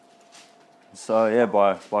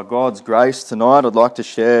By God's grace tonight, I'd like to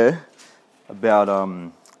share about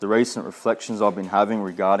the recent reflections I've been having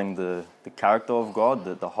regarding the character of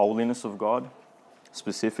God, the holiness of God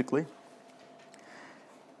specifically.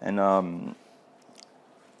 And our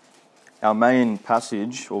main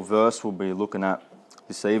passage or verse we'll be looking at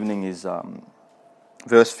this evening is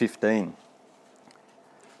verse 15.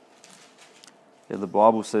 The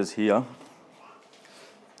Bible says here,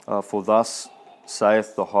 "For thus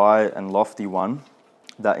saith the high and lofty one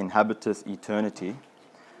that inhabiteth eternity,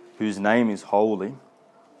 whose name is holy.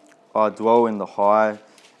 I dwell in the high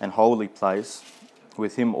and holy place,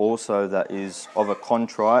 with him also that is of a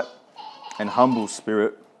contrite and humble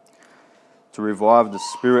spirit, to revive the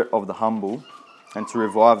spirit of the humble, and to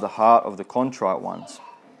revive the heart of the contrite ones."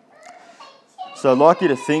 So I'd like you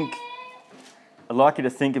to think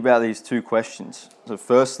about these two questions. So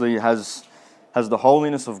firstly, has the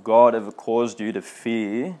holiness of God ever caused you to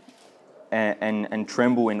fear and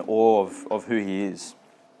tremble in awe of who He is?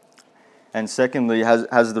 And secondly,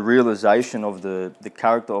 has the realization of the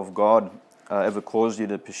character of God ever caused you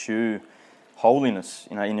to pursue holiness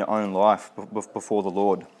in your own life before the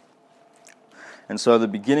Lord? And so the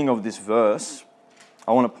beginning of this verse,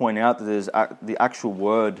 I want to point out that there's the actual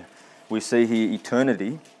word we see here,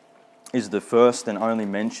 eternity, is the first and only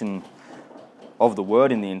mention of the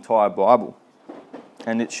word in the entire Bible.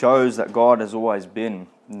 And it shows that God has always been,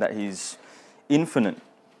 and that He's infinite,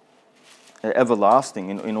 everlasting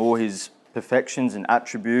in all His perfections and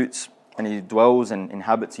attributes, and He dwells and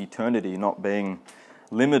inhabits eternity, not being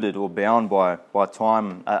limited or bound by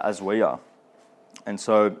time as we are. And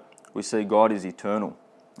so we see God is eternal.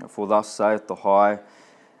 "For thus saith the high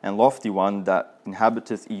and lofty one that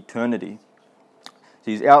inhabiteth eternity."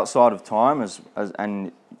 He's outside of time,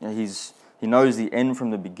 and He knows the end from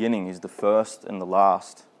the beginning. He's the first and the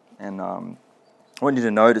last. And I want you to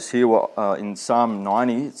notice here what in Psalm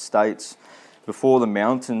 90 it states, "Before the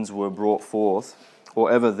mountains were brought forth, or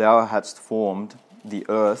ever thou hadst formed the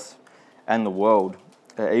earth and the world,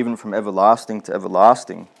 even from everlasting to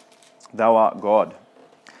everlasting, thou art God."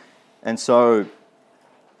 And so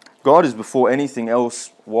God is before anything else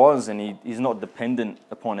was, and He's not dependent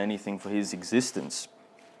upon anything for His existence.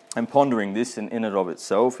 And pondering this in and of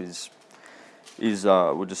itself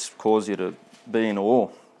will just cause you to be in awe.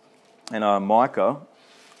 And Micah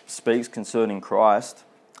speaks concerning Christ,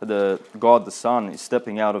 God the Son is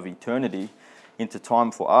stepping out of eternity into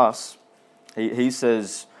time for us. He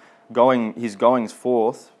says, His goings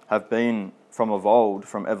forth have been from of old,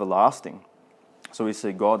 from everlasting. So we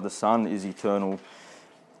see God the Son is eternal,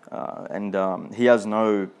 and He has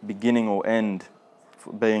no beginning or end,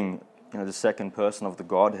 for being the second person of the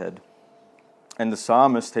Godhead. And the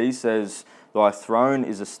psalmist, he says, "Thy throne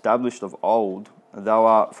is established of old, thou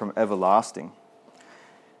art from everlasting."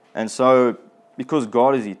 And so, because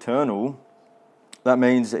God is eternal, that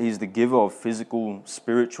means that He's the giver of physical,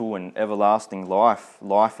 spiritual, and everlasting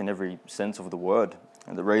life in every sense of the word.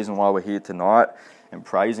 And the reason why we're here tonight and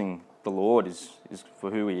praising the Lord is for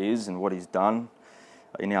who He is and what He's done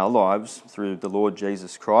in our lives through the Lord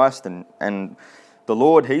Jesus Christ. And the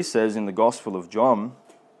Lord, He says in the Gospel of John,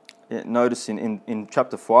 notice in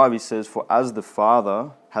chapter 5, He says, "For as the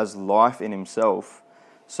Father has life in Himself,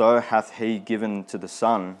 so hath He given to the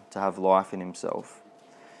Son to have life in Himself."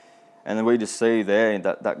 And then we just see there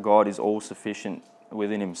that God is all-sufficient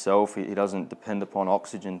within Himself. He doesn't depend upon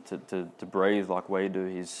oxygen to breathe like we do.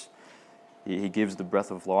 He gives the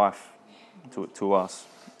breath of life to us.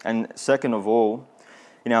 And second of all,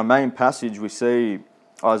 in our main passage, we see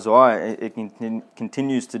Isaiah, it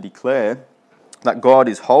continues to declare that God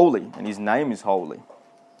is holy and His name is holy.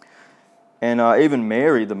 And even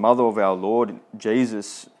Mary, the mother of our Lord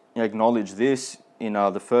Jesus, acknowledged this in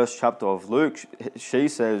the first chapter of Luke. She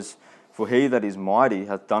says, "For He that is mighty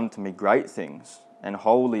hath done to me great things, and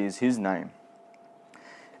holy is His name."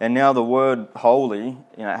 And now the word holy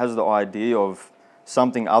has the idea of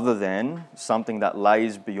something other than, something that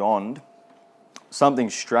lays beyond, something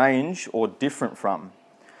strange or different from.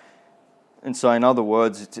 And so in other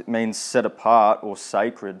words, it means set apart or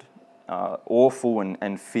sacred, awful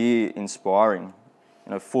and fear-inspiring,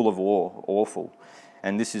 full of awe, awful.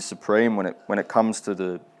 And this is supreme when it comes to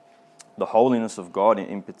the holiness of God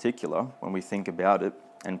in particular, when we think about it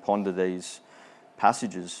and ponder these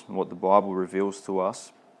passages and what the Bible reveals to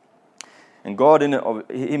us. And God in it of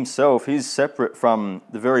Himself, He's separate from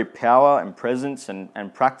the very power and presence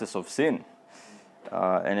and practice of sin.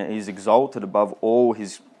 And He's exalted above all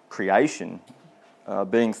His creation,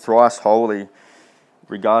 being thrice holy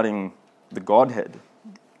regarding the Godhead.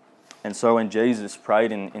 And so when Jesus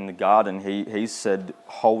prayed in the garden, he said,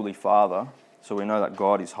 "Holy Father." So we know that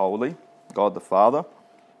God is holy. God the Father.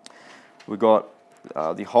 We've got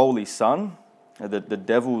the Holy Son. The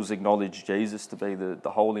devils acknowledge Jesus to be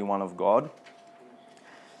the Holy One of God.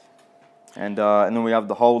 And then we have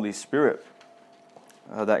the Holy Spirit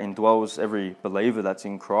that indwells every believer that's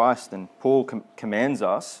in Christ. And Paul commands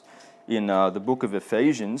us in the book of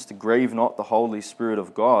Ephesians to grieve not the Holy Spirit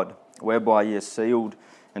of God, whereby ye are sealed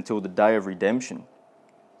until the day of redemption.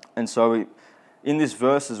 And so in this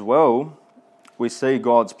verse as well, we see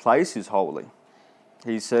God's place is holy.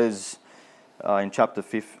 He says in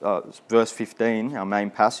verse 15, our main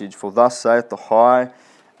passage, "For thus saith the high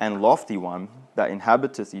and lofty one that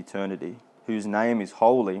inhabiteth eternity, whose name is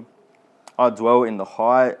holy, I dwell in the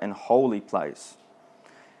high and holy place."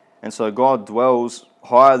 And so God dwells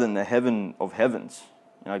higher than the heaven of heavens.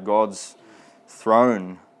 God's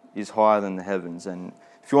throne is higher than the heavens. And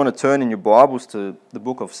if you want to turn in your Bibles to the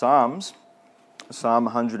book of Psalms, Psalm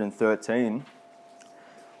 113,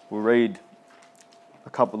 we'll read a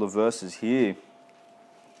couple of verses here,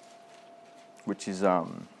 which is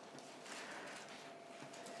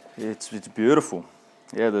it's beautiful.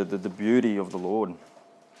 Yeah, the beauty of the Lord.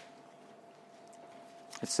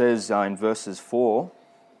 It says in verses 4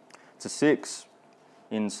 to 6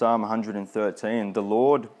 in Psalm 113, "The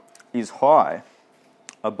Lord is high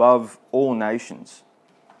above all nations,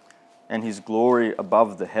 and his glory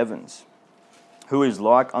above the heavens. Who is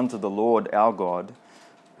like unto the Lord our God,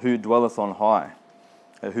 who dwelleth on high,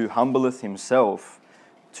 who humbleth himself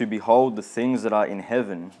to behold the things that are in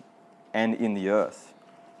heaven and in the earth."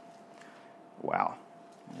 Wow.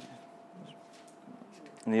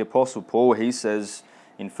 And the Apostle Paul, he says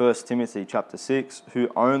in 1 Timothy chapter 6, "Who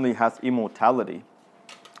only hath immortality,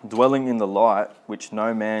 dwelling in the light which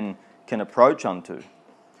no man can approach unto,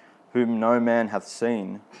 whom no man hath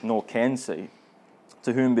seen nor can see,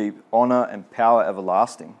 to whom be honour and power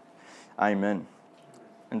everlasting. Amen."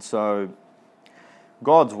 And so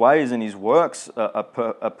God's ways and his works are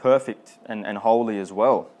perfect and holy as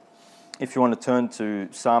well. If you want to turn to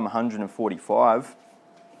Psalm 145,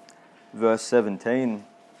 verse 17,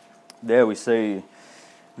 there we see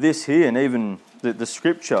this here, and even the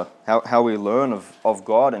scripture, how we learn of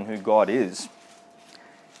God and who God is.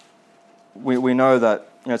 We know that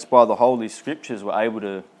it's by the Holy Scriptures we're able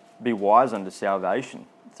to be wise unto salvation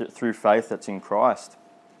through faith that's in Christ.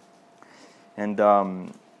 And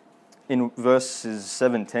in verses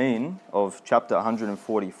 17 of chapter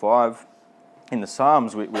 145, in the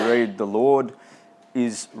Psalms, we read, "The Lord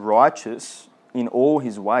is righteous in all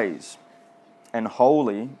his ways, and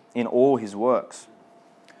holy in all his works."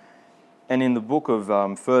 And in the book of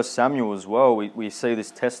 1 Samuel as well, we see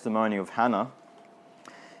this testimony of Hannah.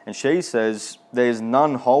 And she says, "There is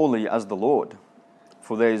none holy as the Lord,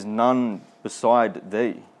 for there is none beside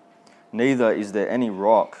thee, neither is there any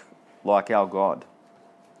rock like our God."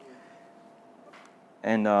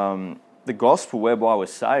 And the gospel whereby we're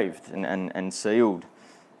saved and sealed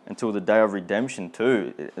until the day of redemption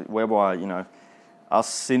too, whereby, us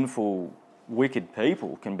sinful, wicked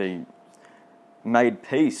people can be made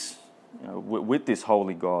peace with this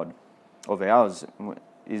holy God of ours,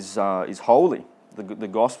 is holy. The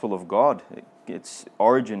gospel of God, its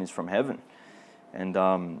origin is from heaven. And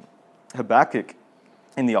Habakkuk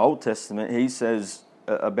in the Old Testament, he says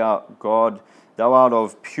about God, "Thou art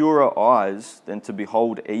of purer eyes than to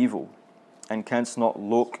behold evil, and canst not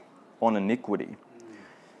look on iniquity."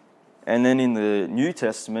 And then in the New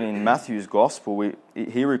Testament, in Matthew's Gospel,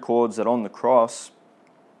 he records that on the cross,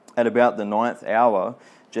 at about the 9th hour,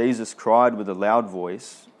 Jesus cried with a loud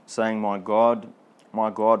voice, saying, my God,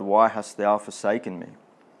 why hast thou forsaken me?"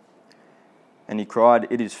 And he cried,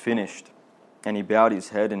 "It is finished." And he bowed his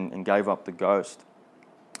head and gave up the ghost.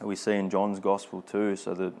 We see in John's Gospel too.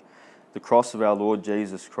 So the cross of our Lord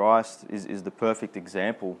Jesus Christ is the perfect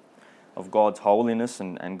example of God's holiness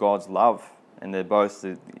and God's love. And they're both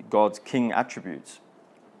God's king attributes.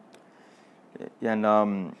 And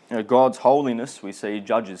God's holiness, we see,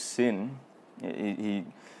 judges sin.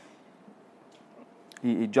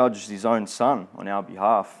 He judged his own son on our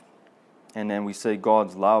behalf. And then we see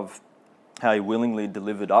God's love, how he willingly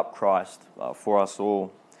delivered up Christ for us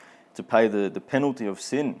all to pay the penalty of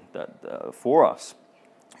sin for us,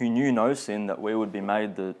 who knew no sin, that we would be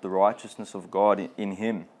made the righteousness of God in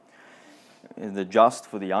him, the just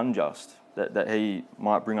for the unjust, that he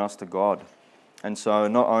might bring us to God. And so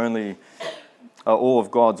not only are all of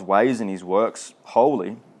God's ways and his works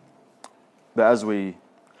holy, but as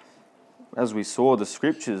we saw, the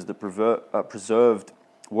scriptures, the preserved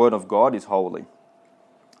word of God is holy.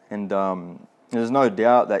 And there's no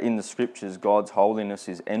doubt that in the scriptures God's holiness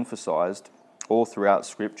is emphasized all throughout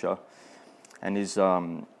scripture, and it's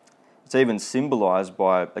It's even symbolized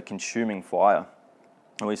by a consuming fire.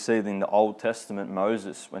 And we see in the Old Testament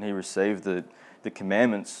Moses, when he received the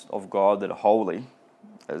commandments of God that are holy,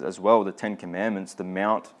 as well, the 10 Commandments, the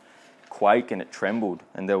mount quaked and it trembled,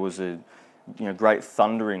 and there was great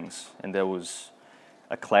thunderings, and there was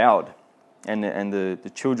a cloud. And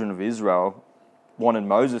the children of Israel wanted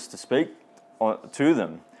Moses to speak to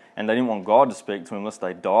them, and they didn't want God to speak to them unless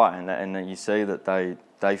they die. And you see that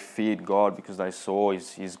they feared God because they saw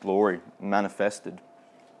His glory manifested.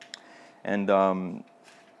 And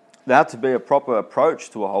there had to be a proper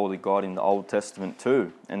approach to a holy God in the Old Testament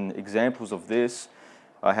too. And examples of this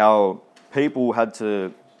are how people had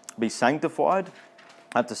to be sanctified,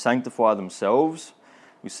 had to sanctify themselves.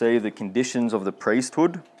 We see the conditions of the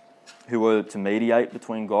priesthood, who were to mediate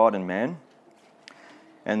between God and man,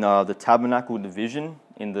 and the tabernacle division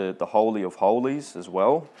in the Holy of Holies as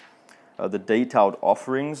well, the detailed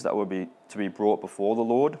offerings that were to be brought before the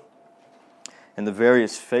Lord, and the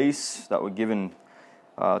various feasts that were given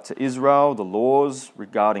to Israel, the laws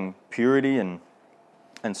regarding purity and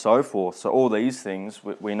so forth. So all these things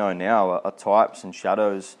we know now are types and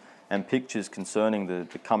shadows and pictures concerning the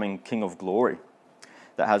coming King of Glory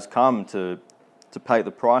that has come to pay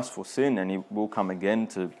the price for sin, and He will come again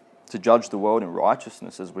to judge the world in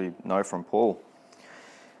righteousness, as we know from Paul.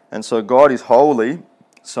 And so God is holy,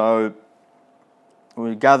 so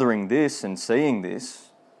we're gathering this and seeing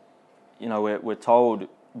this. We're told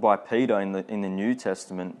by Peter in the New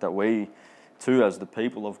Testament that we too, as the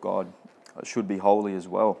people of God, should be holy as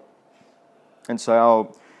well. And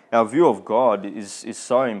so our view of God is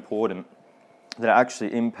so important that it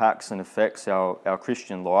actually impacts and affects our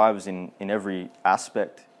Christian lives in every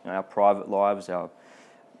aspect, our private lives, our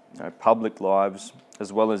public lives,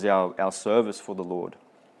 as well as our service for the Lord.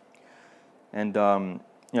 And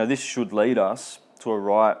this should lead us to a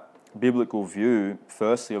right biblical view,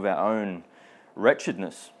 firstly, of our own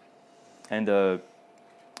wretchedness, and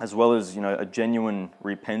as well as a genuine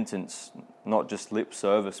repentance, not just lip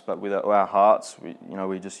service, but with our hearts.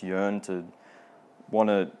 We just yearn to want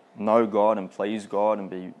to know God and please God and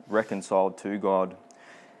be reconciled to God,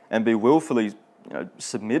 and be willfully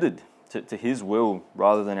submitted to His will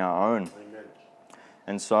rather than our own. Amen.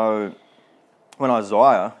 And so when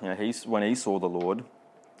Isaiah, when he saw the Lord,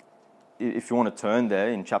 if you want to turn there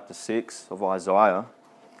in chapter 6 of Isaiah,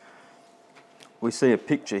 we see a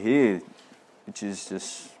picture here which is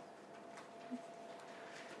just,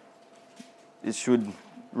 it should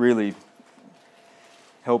really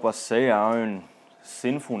help us see our own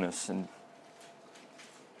sinfulness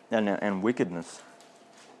and wickedness.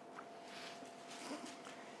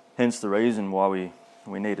 Hence the reason why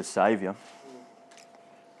we need a Saviour.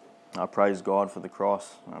 I praise God for the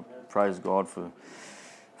cross. I praise God for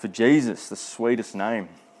Jesus, the sweetest name.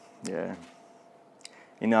 Yeah.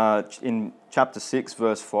 In chapter 6,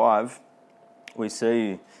 verse 5, we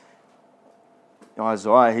see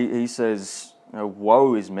Isaiah, he says,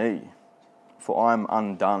 "Woe is me, for I am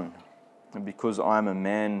undone, and because I am a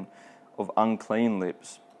man of unclean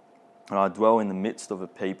lips, and I dwell in the midst of a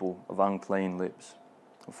people of unclean lips.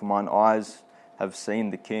 For mine eyes have seen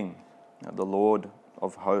the King, the Lord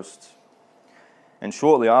of hosts." And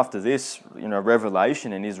shortly after this,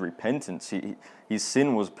 revelation and his repentance, his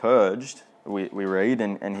sin was purged, we read,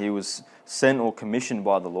 and he was sent or commissioned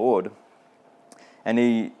by the Lord. And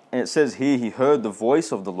it says here, he heard the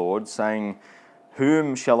voice of the Lord saying,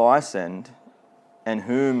 "Whom shall I send, and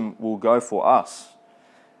whom will go for us?"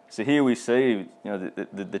 So here we see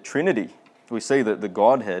the Trinity. We see that the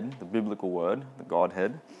Godhead, the biblical word, the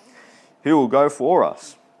Godhead, who will go for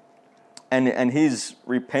us. And his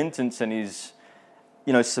repentance and his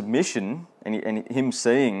submission and him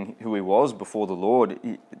seeing who he was before the Lord,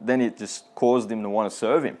 then it just caused him to want to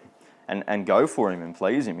serve him and go for him and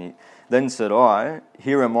please him. He then said,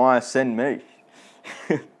 "Here am I, send me."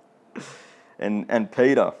 and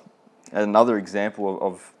Peter, another example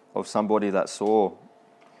of somebody that saw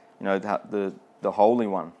the Holy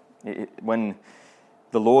One. When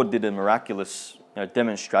the Lord did a miraculous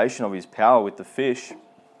demonstration of his power with the fish,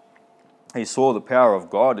 he saw the power of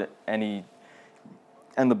God,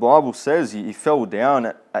 and the Bible says he fell down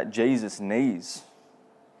at Jesus' knees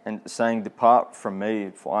and saying, "Depart from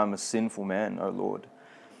me, for I am a sinful man, O Lord."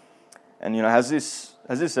 And has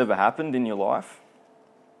this ever happened in your life?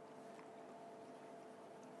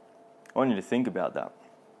 I want you to think about that.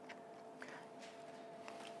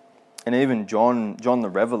 And even John the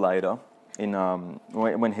Revelator,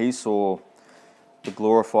 when he saw the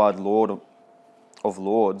glorified Lord of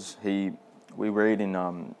Lords, we read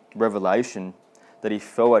in Revelation that he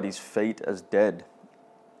fell at his feet as dead.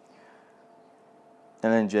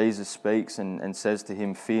 And then Jesus speaks and says to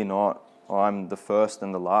him, "Fear not, I'm the first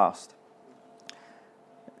and the last."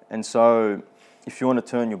 And so, if you want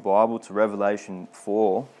to turn your Bible to Revelation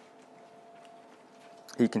 4,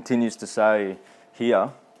 he continues to say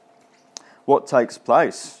here what takes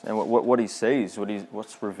place and what he sees,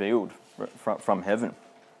 what's revealed from heaven.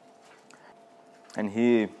 And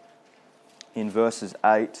here in verses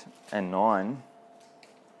 8 and 9,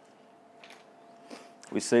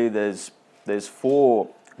 we see there's 4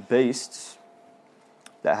 beasts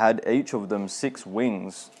that had each of them 6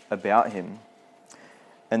 wings about him,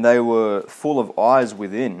 and they were full of eyes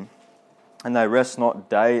within, and they rest not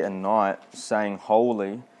day and night, saying,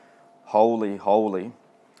 Holy, holy, holy,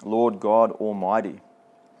 Lord God Almighty,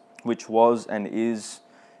 which was and is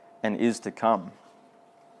to come.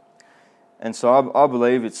 And so I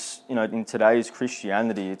believe it's, in today's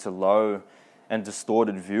Christianity, it's a low and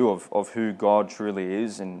distorted view of who God truly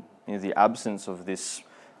is, and the absence of this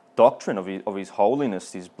doctrine of his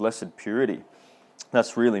holiness, his blessed purity,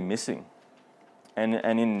 that's really missing.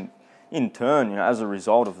 And in turn, as a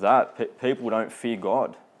result of that, people don't fear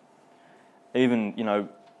God. Even,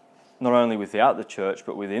 not only without the church,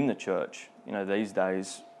 but within the church. These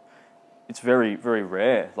days, it's very, very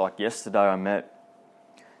rare. Like yesterday, I met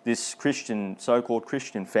this so-called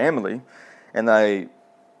Christian family, and they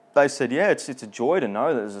said, yeah, it's a joy to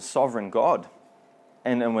know that there's a sovereign God.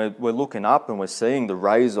 And we're looking up and we're seeing the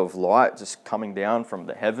rays of light just coming down from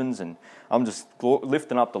the heavens, and I'm just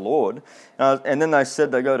lifting up the Lord. And then they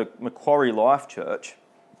said they go to Macquarie Life Church,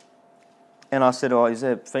 and I said, is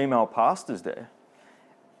there female pastors there?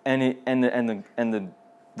 And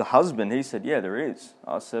the husband, he said, yeah, there is.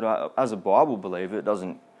 I said, as a Bible believer, it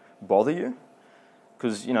doesn't bother you?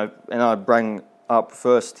 Because, and I bring up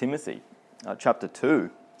 1 Timothy chapter 2,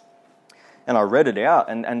 and I read it out,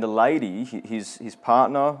 and the lady, his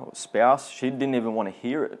partner or spouse, she didn't even want to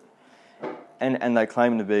hear it. And they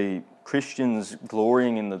claim to be Christians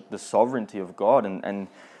glorying in the sovereignty of God, and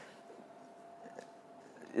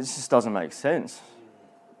it just doesn't make sense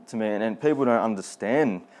to me. And people don't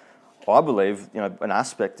understand, I believe, an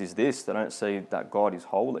aspect is this: they don't see that God is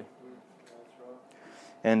holy.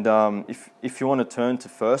 And if you want to turn to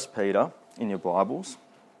 1 Peter in your Bibles,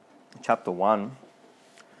 chapter 1,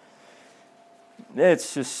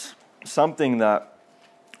 it's just something that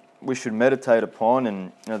we should meditate upon,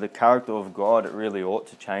 and the character of God, it really ought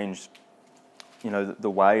to change, the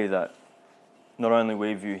way that not only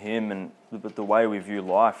we view Him, but the way we view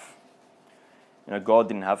life. God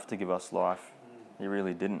didn't have to give us life; He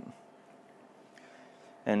really didn't.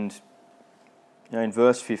 And in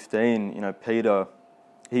verse 15, Peter,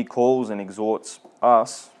 he calls and exhorts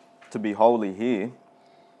us to be holy here.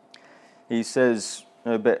 He says,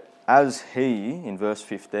 but as He, in verse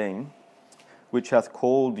 15, which hath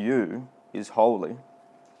called you is holy,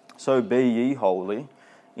 so be ye holy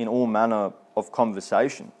in all manner of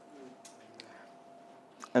conversation.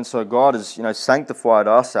 And so God has, sanctified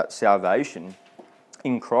us at salvation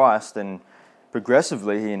in Christ, and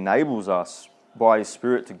progressively He enables us by His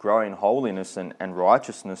Spirit to grow in holiness and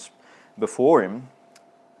righteousness before Him.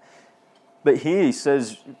 But here He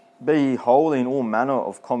says, be ye holy in all manner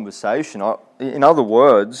of conversation. In other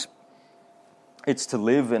words, it's to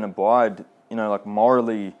live and abide, like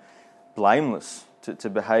morally blameless, to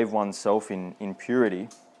behave oneself in purity,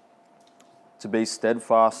 to be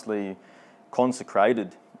steadfastly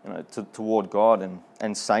consecrated, toward God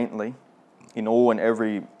and saintly in all and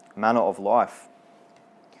every manner of life.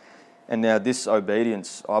 And now this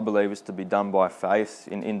obedience, I believe, is to be done by faith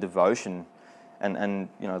in devotion and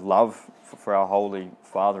love for our Holy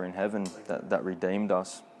Father in heaven that redeemed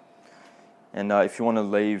us. And if you want to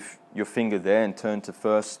leave your finger there and turn to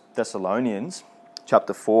 1 Thessalonians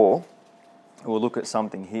chapter 4, we'll look at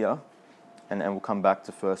something here, and we'll come back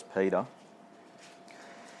to 1 Peter.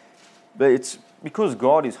 But it's because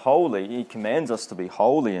God is holy, He commands us to be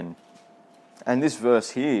holy, and this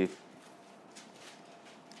verse here,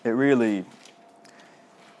 it really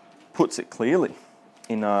puts it clearly.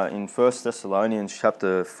 In 1 Thessalonians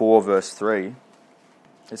chapter 4, verse 3,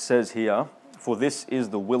 it says here, for this is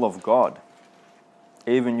the will of God,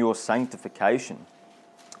 even your sanctification,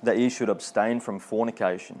 that ye should abstain from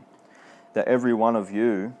fornication, that every one of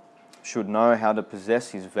you should know how to possess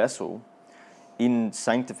his vessel in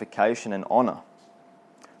sanctification and honour.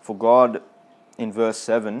 For God, in verse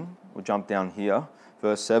 7, we'll jump down here,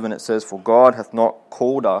 verse 7, it says, for God hath not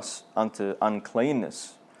called us unto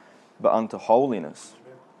uncleanness, but unto holiness.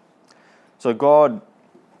 So God,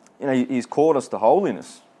 He's called us to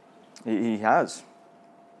holiness. He has.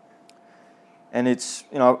 And it's,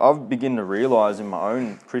 I've begun to realise in my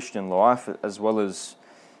own Christian life, as well as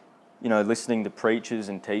listening to preachers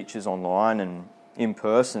and teachers online and in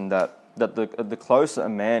person, that the closer a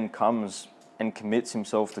man comes and commits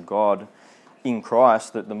himself to God in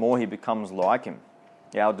Christ, that the more he becomes like him.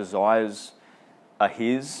 Our desires are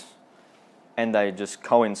his, and they just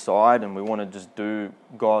coincide, and we want to just do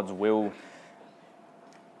God's will.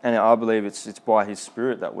 And I believe it's by His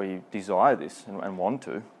Spirit that we desire this and want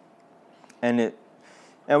to. And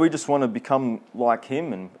we just want to become like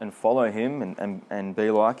Him and follow Him and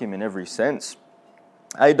be like Him in every sense.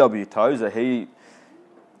 A.W. Tozer, he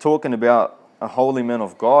talking about a holy man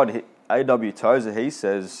of God, A.W. Tozer, he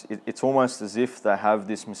says, it's almost as if they have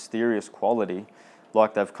this mysterious quality,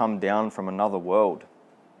 like they've come down from another world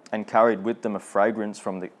and carried with them a fragrance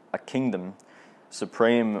from a kingdom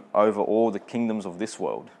supreme over all the kingdoms of this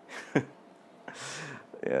world.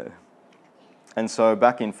 Yeah. And so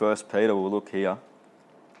back in 1 Peter, we'll look here.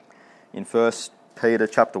 In 1 Peter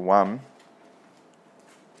chapter 1,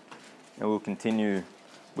 and we'll continue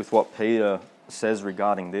with what Peter says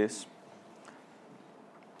regarding this.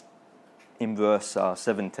 In verse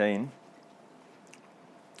 17,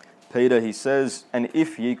 Peter, he says, "And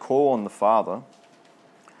if ye call on the Father,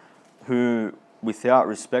 who without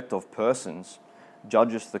respect of persons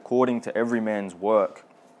judgeth according to every man's work,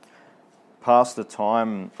 pass the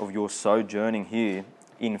time of your sojourning here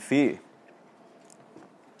in fear."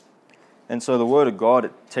 And so the Word of God,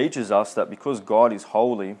 it teaches us that because God is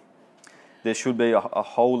holy, there should be a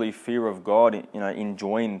holy fear of God,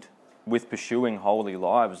 enjoined with pursuing holy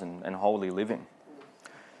lives and holy living.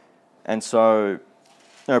 And so,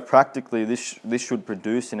 practically, this should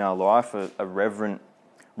produce in our life a reverent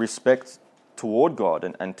respect toward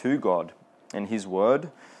God and to God and His Word,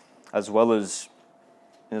 as well as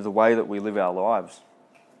the way that we live our lives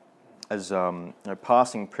as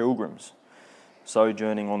passing pilgrims,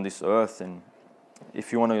 sojourning on this earth. And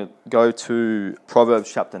if you want to go to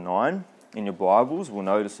Proverbs chapter 9 in your Bibles, we'll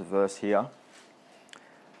notice a verse here,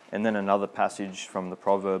 and then another passage from the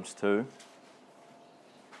Proverbs too.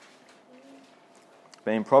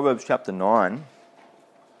 But in Proverbs chapter 9,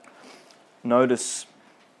 notice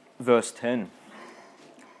verse 10.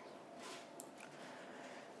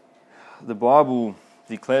 The Bible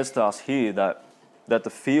declares to us here that the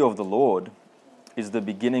fear of the Lord is the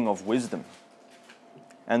beginning of wisdom,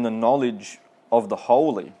 and the knowledge of the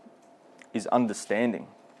holy is understanding.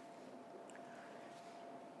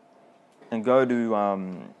 And go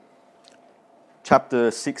to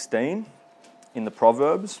chapter 16 in the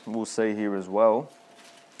Proverbs, we'll see here as well.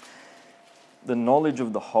 The knowledge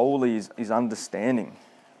of the holy is understanding.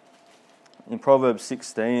 In Proverbs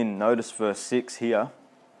 16, notice verse 6 here.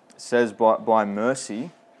 It says, by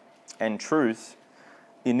mercy and truth,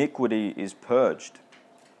 iniquity is purged,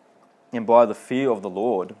 and by the fear of the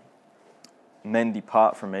Lord, men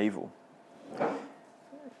depart from evil.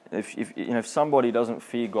 If somebody doesn't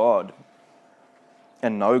fear God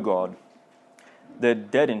and know God, they're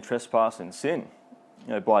dead in trespass and sin.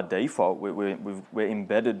 By default, we're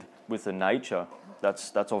embedded with the nature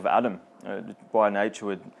that's of Adam. By nature,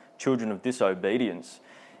 we're children of disobedience.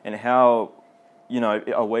 And how,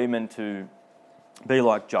 are we meant to be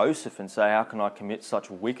like Joseph and say, how can I commit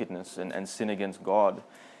such wickedness and sin against God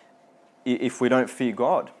if we don't fear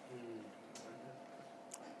God?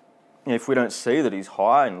 If we don't see that He's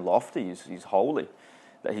high and lofty, He's holy,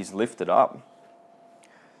 that He's lifted up.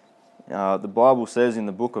 The Bible says in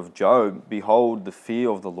the book of Job, "Behold, the fear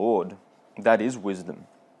of the Lord, that is wisdom,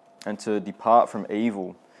 and to depart from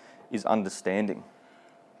evil is understanding."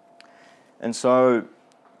 And so,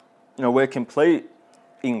 we're complete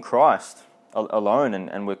in Christ alone,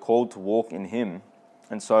 and we're called to walk in Him.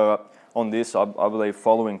 And so on this, I believe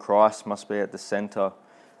following Christ must be at the centre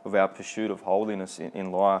of our pursuit of holiness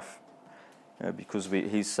in life, because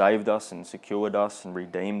He's saved us and secured us and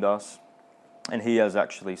redeemed us, and He has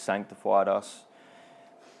actually sanctified us.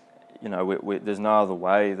 There's no other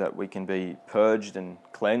way that we can be purged and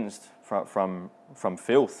cleansed from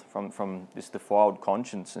filth, from this defiled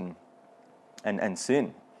conscience and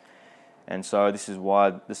sin. And so this is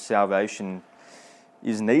why the salvation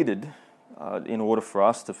is needed in order for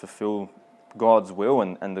us to fulfill God's will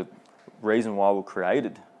and the reason why we're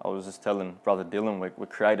created. I was just telling Brother Dylan, we're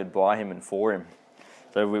created by Him and for Him.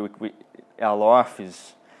 So our life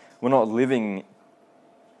is, we're not living,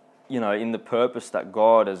 in the purpose that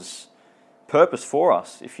God has purposed for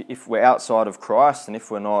us. If we're outside of Christ, and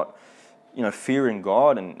if we're not, fearing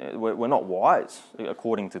God, and we're not wise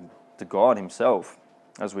according to God Himself,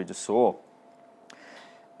 as we just saw.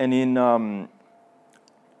 And in 1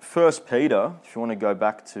 Peter, if you want to go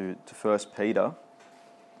back to 1 Peter,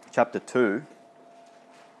 chapter 2.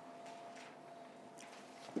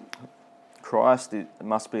 Christ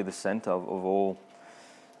must be the centre of all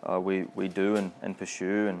we do and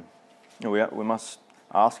pursue. And we must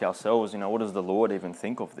ask ourselves, what does the Lord even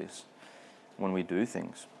think of this when we do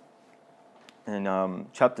things? In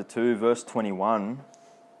chapter 2, verse 21,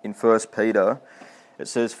 in 1 Peter, it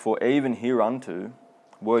says, "For even hereunto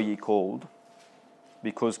were ye called,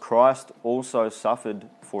 because Christ also suffered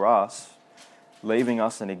for us, leaving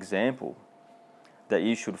us an example, that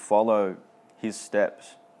ye should follow his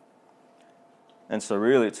steps." And so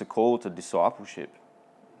really it's a call to discipleship,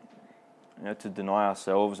 to deny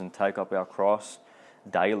ourselves and take up our cross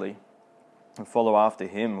daily and follow after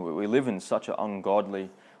him. We live in such an ungodly,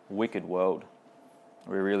 wicked world.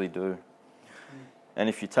 We really do. And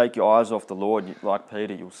if you take your eyes off the Lord, like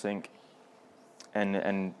Peter, you'll sink.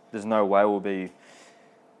 And there's no way we'll be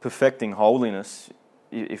perfecting holiness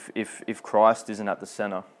if Christ isn't at the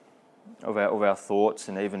centre of our thoughts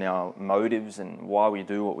and even our motives and why we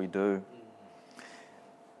do what we do.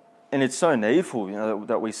 And it's so needful,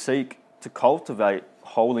 that we seek to cultivate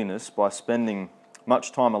holiness by spending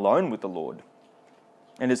much time alone with the Lord.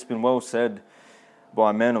 And it's been well said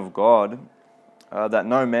by men of God that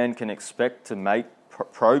no man can expect to make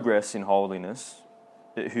progress in holiness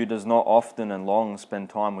who does not often and long spend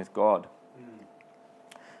time with God.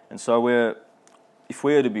 And so if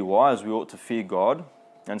we are to be wise, we ought to fear God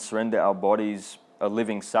and surrender our bodies a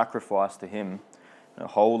living sacrifice to him,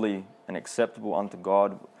 holy and acceptable unto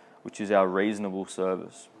God, which is our reasonable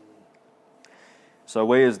service. So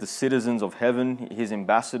we as the citizens of heaven, his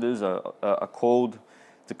ambassadors, are called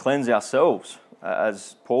to cleanse ourselves,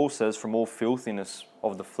 as Paul says, from all filthiness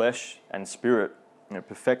of the flesh and spirit,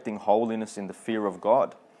 perfecting holiness in the fear of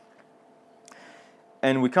God.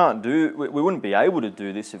 And we wouldn't be able to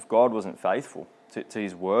do this if God wasn't faithful to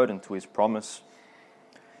his word and to his promise.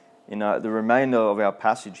 In the remainder of our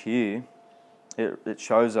passage here, it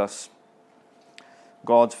shows us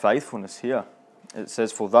God's faithfulness here. It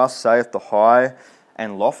says, "For thus saith the high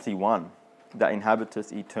and lofty one that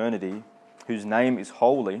inhabiteth eternity, whose name is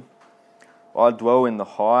holy. I dwell in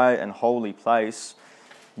the high and holy place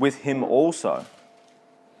with him also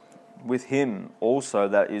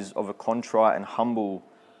that is of a contrite and humble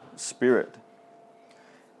spirit."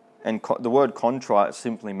 And the word contrite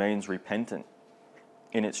simply means repentant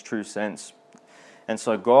in its true sense. And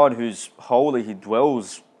so God, who's holy, he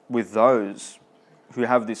dwells with those who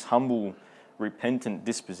have this humble, repentant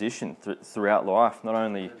disposition throughout life, not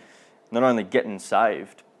only getting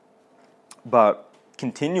saved, but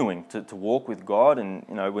continuing to walk with God. And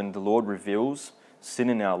when the Lord reveals sin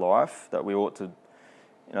in our life that we ought to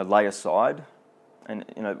lay aside, and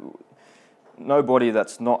nobody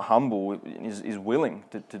that's not humble is willing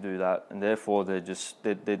to do that, and therefore they're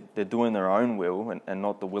doing their own will and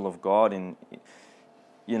not the will of God. And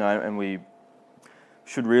we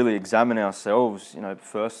should really examine ourselves,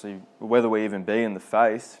 firstly, whether we even be in the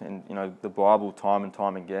faith. And the Bible, time and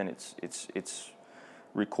time again, it's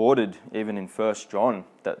recorded even in 1 John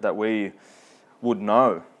that we would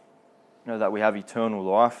know, that we have eternal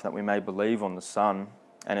life, that we may believe on the Son,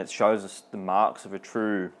 and it shows us the marks of a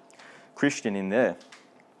true Christian in there.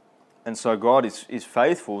 And so God is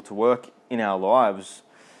faithful to work in our lives,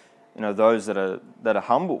 those that are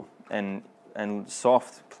humble and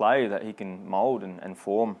soft clay that he can mould and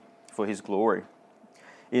form for his glory.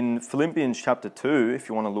 In Philippians chapter 2, if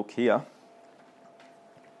you want to look here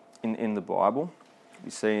in the Bible, we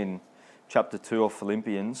see in chapter 2 of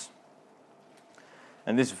Philippians,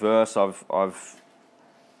 and this verse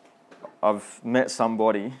I've met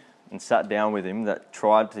somebody and sat down with him that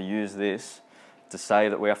tried to use this to say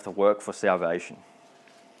that we have to work for salvation.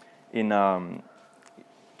 In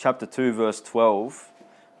chapter 2, verse 12,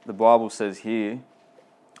 the Bible says here,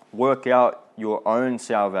 "Work out your own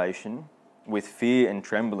salvation with fear and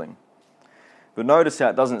trembling." But notice how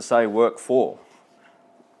it doesn't say work for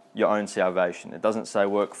your own salvation. It doesn't say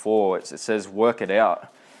work for, it says work it out.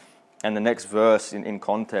 And the next verse in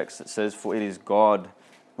context, it says, "For it is God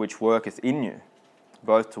which worketh in you,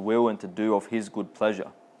 both to will and to do of his good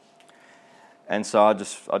pleasure." And so I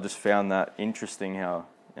just found that interesting how,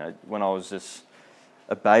 when I was just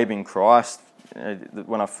a babe in Christ,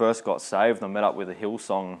 when I first got saved, I met up with a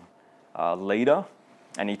Hillsong leader,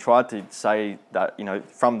 and he tried to say that,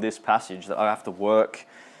 from this passage, that I have to work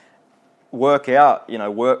out,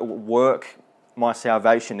 work my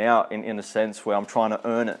salvation out in a sense where I'm trying to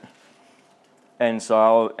earn it. And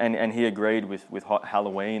so, and he agreed with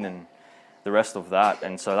Halloween and the rest of that.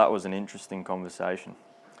 And so that was an interesting conversation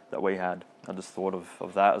that we had. I just thought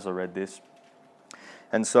of that as I read this.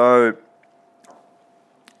 And so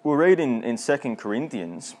we'll read in 2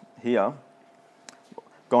 Corinthians here,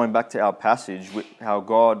 going back to our passage, how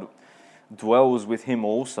God dwells with him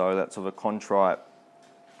also, that's of a contrite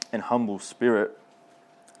and humble spirit.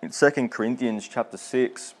 In 2 Corinthians chapter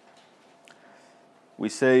 6, we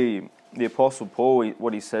see the Apostle Paul,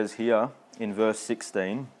 what he says here in verse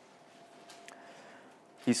 16.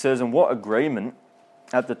 He says, "And what agreement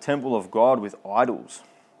at the temple of God with idols?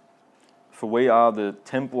 For we are the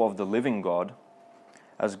temple of the living God,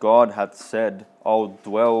 as God hath said, I will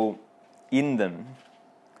dwell in them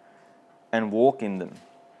and walk in them,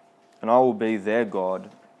 and I will be their God,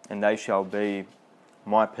 and they shall be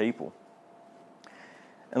my people."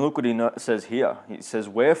 And look what he says here. He says,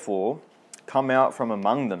 "Wherefore, come out from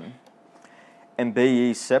among them, and be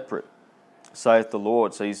ye separate, saith the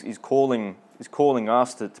Lord." So he's calling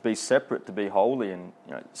us to be separate, to be holy and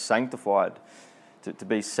sanctified, to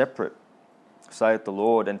be separate, saith the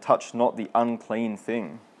Lord, "and touch not the unclean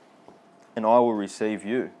thing, and I will receive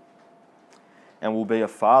you, and will be a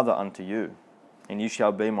father unto you, and you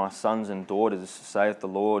shall be my sons and daughters, saith the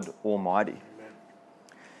Lord Almighty." Amen.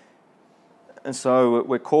 And so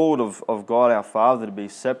we're called of God our Father to be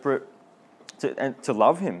separate, and to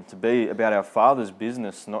love Him, to be about our Father's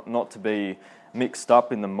business, not to be mixed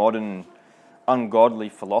up in the modern ungodly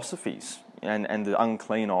philosophies and the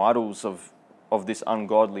unclean idols of this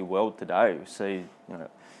ungodly world today. We see,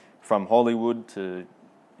 from Hollywood to,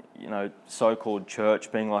 so-called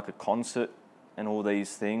church being like a concert and all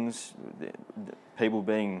these things, people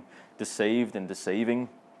being deceived and deceiving.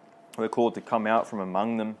 We're called to come out from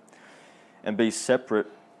among them and be separate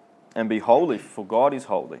and be holy, for God is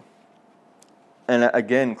holy. And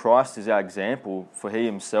again, Christ is our example, for He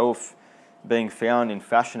Himself, being found in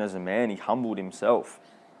fashion as a man, He humbled Himself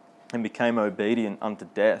and became obedient unto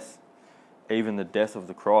death, even the death of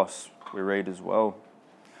the cross, we read as well.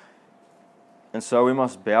 And so we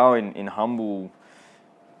must bow in humble,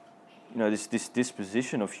 this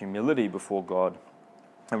disposition of humility before God,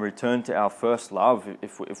 and return to our first love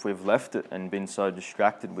if we've left it and been so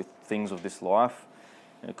distracted with things of this life.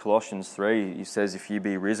 In Colossians 3, he says, "If ye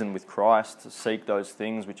be risen with Christ, seek those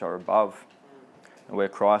things which are above, and where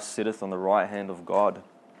Christ sitteth on the right hand of God."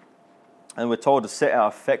 And we're told to set our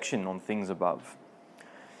affection on things above.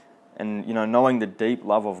 And, knowing the deep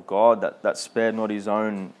love of God that spared not His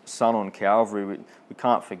own Son on Calvary, we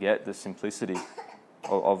can't forget the simplicity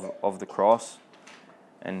of the cross.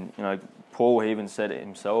 And, Paul even said it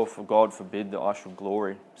himself, "For God forbid that I should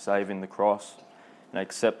glory, save in the cross, and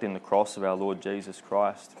accept in the cross of our Lord Jesus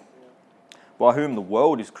Christ, by whom the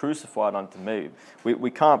world is crucified unto me." We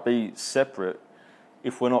can't be separate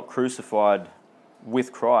if we're not crucified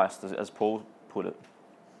with Christ, as Paul put it.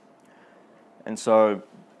 And so,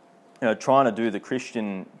 trying to do the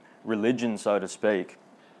Christian religion, so to speak,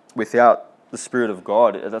 without the Spirit of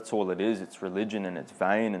God, that's all it is. It's religion and it's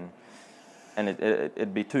vain, and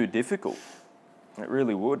it'd be too difficult. It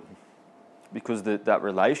really would, because that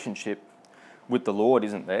relationship with the Lord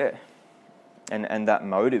isn't there, and that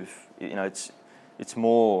motive, it's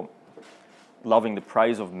more loving the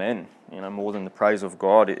praise of men, more than the praise of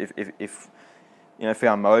God. If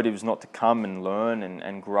our motive is not to come and learn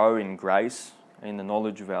and grow in grace, in the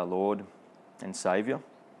knowledge of our Lord and Saviour.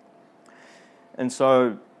 And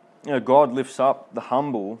so, God lifts up the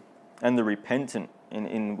humble and the repentant.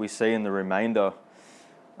 We see in the remainder,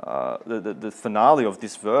 the finale of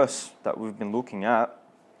this verse that we've been looking at,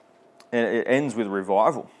 it ends with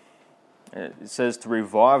revival. It says to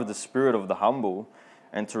revive the spirit of the humble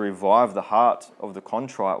and to revive the heart of the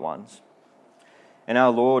contrite ones. And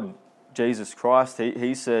our Lord Jesus Christ,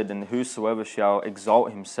 he said, "And whosoever shall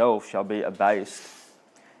exalt himself shall be abased,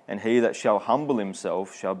 and he that shall humble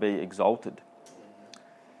himself shall be exalted."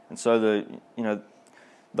 And so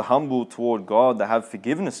the humble toward God, they have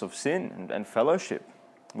forgiveness of sin and fellowship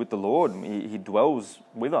with the Lord. He dwells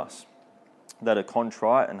with us, that are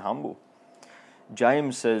contrite and humble.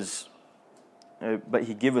 James says, "But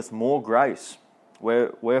He giveth more grace.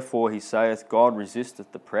 Wherefore He saith, God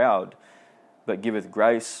resisteth the proud, but giveth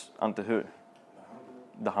grace unto" who?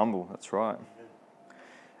 The humble, that's right.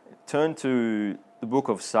 Turn to the book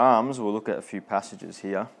of Psalms. We'll look at a few passages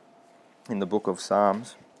here in the book of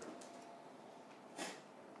Psalms.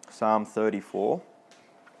 Psalm 34.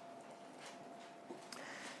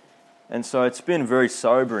 And so it's been very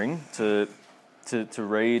sobering to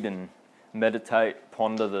read and meditate,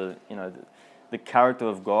 ponder the character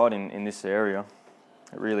of God in this area.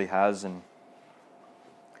 It really has,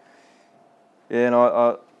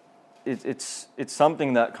 it's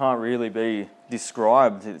something that can't really be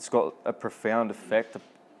described. It's got a profound effect.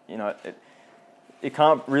 It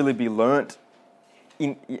can't really be learnt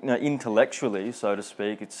intellectually, so to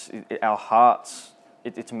speak. Our hearts.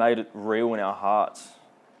 It's made it real in our hearts.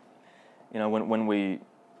 When we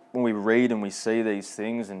when we read and we see these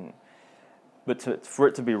things, but for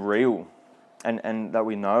it to be real, and that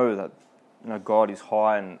we know that God is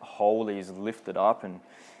high and holy, is lifted up, and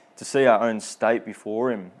to see our own state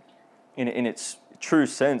before Him in its true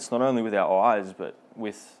sense, not only with our eyes but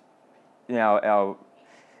with our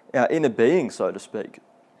inner being, so to speak.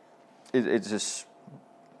 It just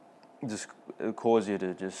it'll cause you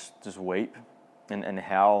to just weep and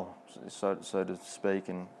howl, so to speak.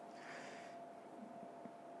 And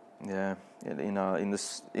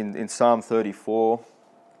in Psalm 34,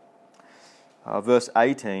 verse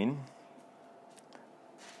 18,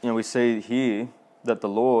 we see here that the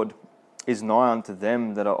Lord is nigh unto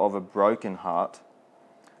them that are of a broken heart,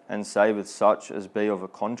 and saveth such as be of a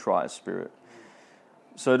contrite spirit.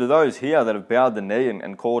 So to those here that have bowed the knee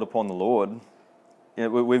and called upon the Lord,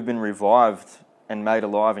 we've been revived and made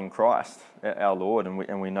alive in Christ, our Lord,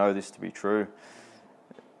 and we know this to be true.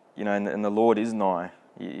 And the Lord is nigh.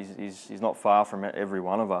 He's not far from every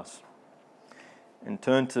one of us. And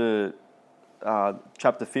turn to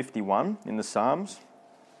chapter 51 in the Psalms.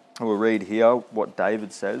 We'll read here what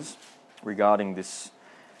David says regarding this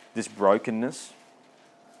brokenness.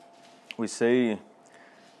 We see,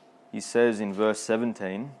 he says in verse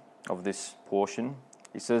 17 of this portion,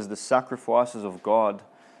 he says, "The sacrifices of God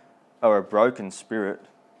are a broken spirit,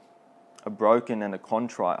 a broken and a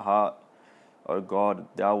contrite heart, O God,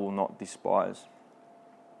 thou wilt not despise."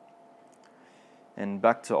 And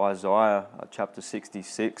back to Isaiah chapter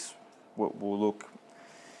 66, we'll look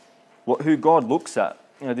who God looks at.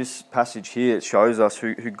 This passage here, it shows us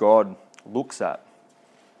who God looks at.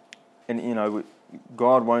 And,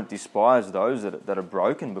 God won't despise those that are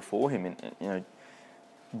broken before Him in,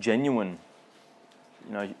 genuine,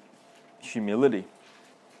 humility.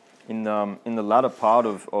 In the latter part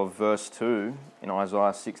of verse 2 in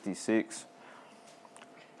Isaiah 66,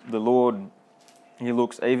 the Lord, He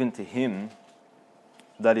looks even to him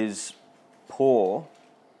that is poor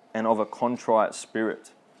and of a contrite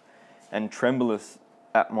spirit, and trembleth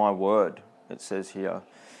at my word, it says here.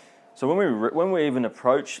 So when we even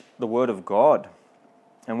approach the Word of God,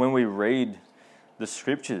 and when we read the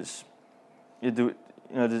Scriptures, have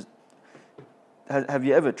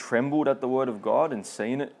you ever trembled at the Word of God and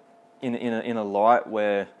seen it in a light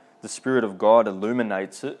where the Spirit of God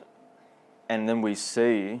illuminates it, and then we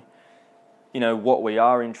see, what we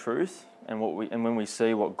are in truth, and when we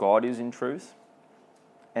see what God is in truth,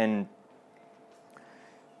 and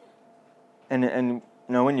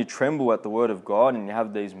when you tremble at the Word of God and you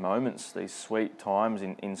have these moments, these sweet times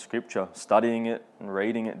in Scripture, studying it and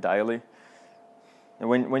reading it daily, and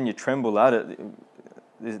when you tremble at it,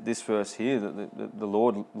 this verse here, the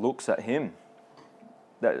Lord looks at him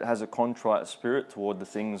that has a contrite spirit toward the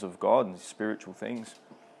things of God and spiritual things.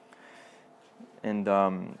 And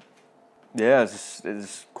it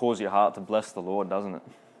just causes your heart to bless the Lord, doesn't it?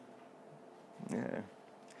 Yeah.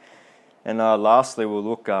 And lastly, we'll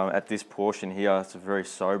look at this portion here. It's a very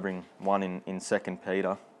sobering one in 2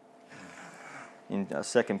 Peter. In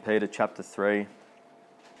 2 Peter chapter 3,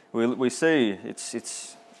 we see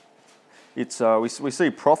we see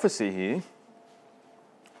prophecy here,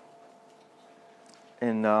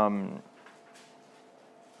 and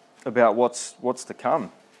about what's to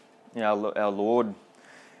come. Our Lord,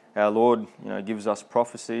 gives us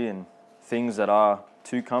prophecy and things that are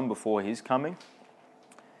to come before His coming.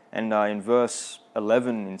 And in verse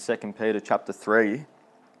 11 in 2 Peter chapter 3,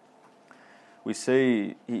 we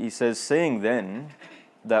see, he says, "Seeing then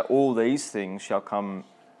that all these things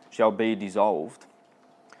shall be dissolved,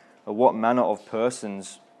 what manner of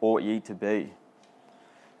persons ought ye to be,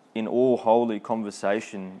 in all holy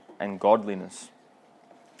conversation and godliness,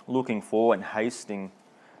 looking for and hasting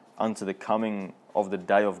unto the coming of the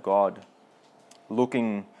day of God,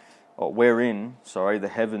 wherein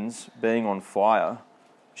the heavens being on fire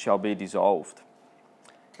shall be dissolved,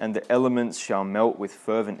 and the elements shall melt with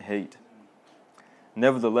fervent heat.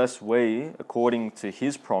 Nevertheless we, according to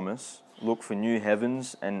His promise, look for new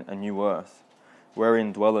heavens and a new earth,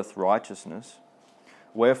 wherein dwelleth righteousness.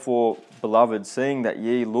 Wherefore, beloved, seeing that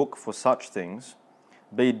ye look for such things,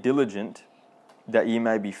 be diligent that ye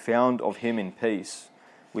may be found of Him in peace,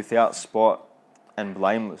 without spot and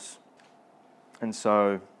blameless." And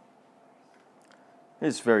so,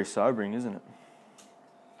 it's very sobering, isn't it?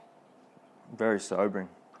 Very sobering.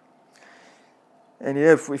 And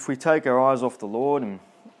if we take our eyes off the Lord, and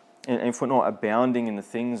if we're not abounding in the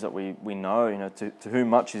things that we know, to whom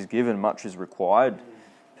much is given, much is required.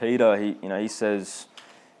 Peter, he says,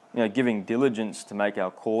 giving diligence to make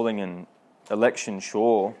our calling and election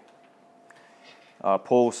sure.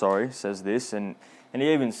 Paul, says this, and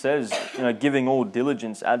he even says, giving all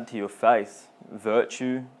diligence, add to your faith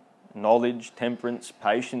virtue, knowledge, temperance,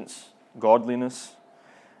 patience, godliness,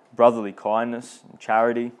 brotherly kindness, and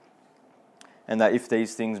charity. And that if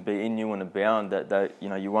these things be in you and abound, that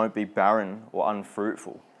you won't be barren or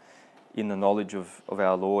unfruitful in the knowledge of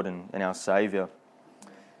our Lord and our Saviour.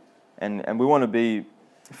 And we want to be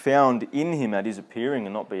found in Him at His appearing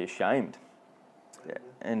and not be ashamed.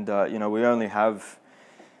 And we only have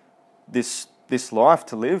this life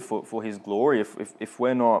to live for His glory. If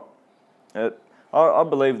we're not, I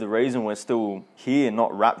believe the reason we're still here,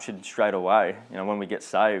 not raptured straight away, when we get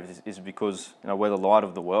saved, is because we're the light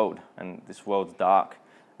of the world, and this world's dark.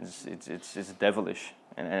 It's devilish,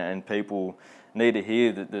 and people need to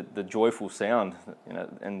hear the joyful sound,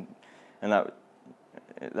 and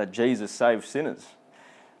that Jesus saves sinners.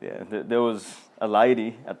 Yeah, there was a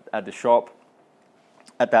lady at the shop,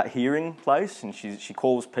 at that hearing place, and she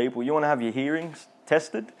calls people, "You want to have your hearings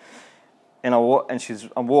tested?" And I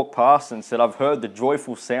walked past and said, "I've heard the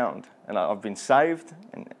joyful sound, and I've been saved,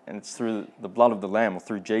 and it's through the blood of the Lamb, or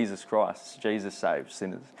through Jesus Christ. Jesus saves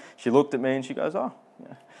sinners." She looked at me and she goes, "Oh,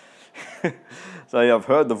 yeah." So yeah, I've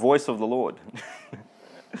heard the voice of the Lord.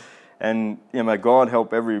 And may God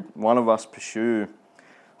help every one of us pursue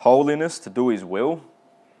holiness, to do His will,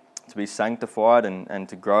 to be sanctified and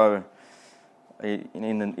to grow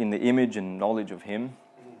in the image and knowledge of Him,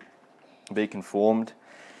 be conformed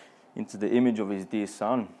into the image of His dear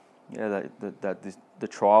Son. Yeah, that the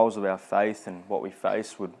trials of our faith and what we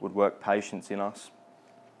face would work patience in us.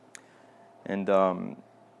 And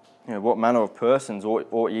what manner of persons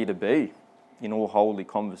ought ye to be in all holy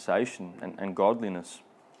conversation and godliness.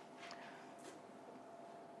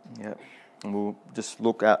 Yeah, and we'll just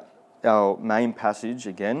look at our main passage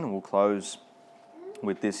again, and we'll close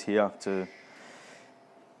with this here to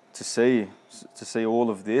see all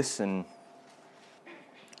of this. And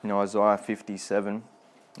Isaiah 57,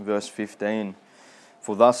 verse 15,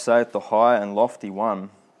 "For thus saith the high and lofty one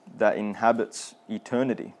that inhabits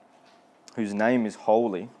eternity, whose name is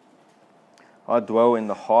holy. I dwell in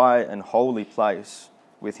the high and holy place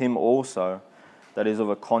with him also that is of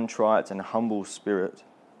a contrite and humble spirit,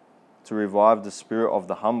 to revive the spirit of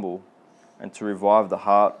the humble and to revive the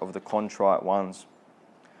heart of the contrite ones."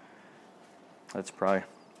 Let's pray.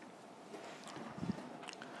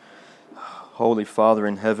 Holy Father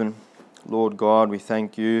in heaven, Lord God, we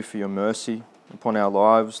thank You for Your mercy upon our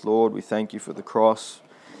lives. Lord, we thank You for the cross.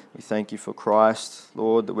 We thank You for Christ,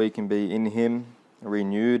 Lord, that we can be in Him,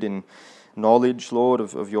 renewed in knowledge, Lord,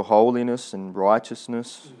 of Your holiness and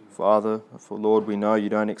righteousness. Father, for Lord, we know You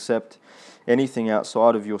don't accept anything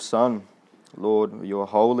outside of Your Son. Lord, You're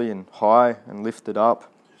holy and high and lifted up.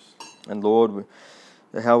 And Lord,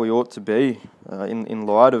 how we ought to be in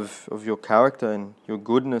light of Your character and Your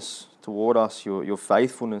goodness toward us, Your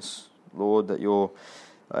faithfulness, Lord, that You're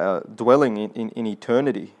dwelling in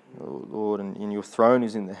eternity, Lord, and Your throne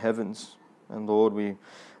is in the heavens. And Lord, we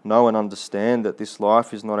know and understand that this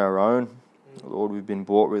life is not our own. Lord, we've been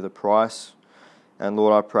bought with a price. And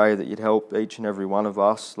Lord, I pray that You'd help each and every one of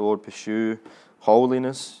us, Lord, pursue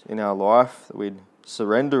holiness in our life, that we'd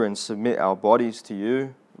surrender and submit our bodies to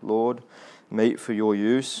You, Lord, meet for Your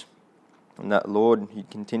use, and that, Lord, You'd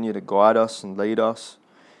continue to guide us and lead us.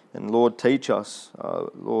 And Lord, teach us,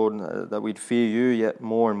 Lord, that we'd fear You yet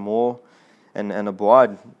more and more, and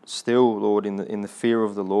abide still, Lord, in the fear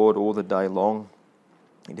of the Lord all the day long.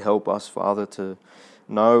 You'd help us, Father, to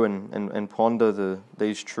know and ponder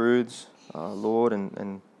these truths, Lord,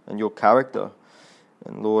 and Your character.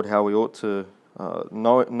 And Lord, how we ought to,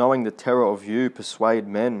 knowing the terror of You, persuade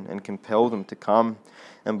men and compel them to come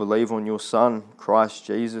and believe on Your Son, Christ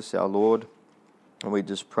Jesus our Lord. And we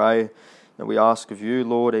just pray that we ask of You,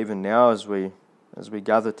 Lord, even now as we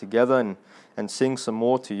gather together and sing some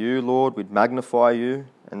more to You, Lord, we'd magnify You,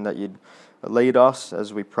 and that You'd lead us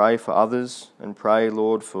as we pray for others and pray,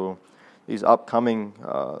 Lord, for these upcoming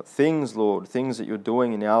things, Lord, things that You're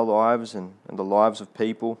doing in our lives and the lives of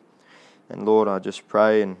people. And Lord, I just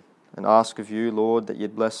pray and ask of You, Lord, that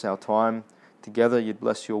You'd bless our time together. You'd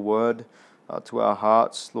bless Your word to our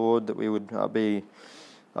hearts, Lord, that we would be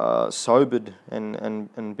sobered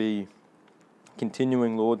and be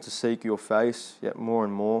continuing, Lord, to seek Your face yet more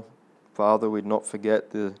and more. Father, we'd not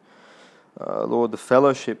forget Lord, the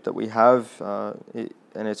fellowship that we have,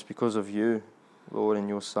 and it's because of You, Lord, and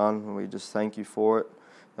Your Son. And we just thank You for it,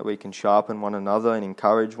 that we can sharpen one another and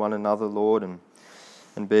encourage one another, Lord,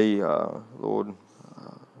 and be, Lord,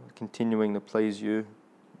 continuing to please You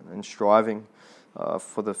and striving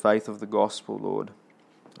for the faith of the gospel, Lord.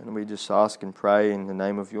 And we just ask and pray in the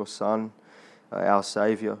name of Your Son, our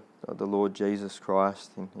Saviour, the Lord Jesus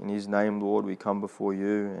Christ. In His name, Lord, we come before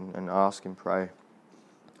You and ask and pray.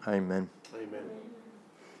 Amen. Amen.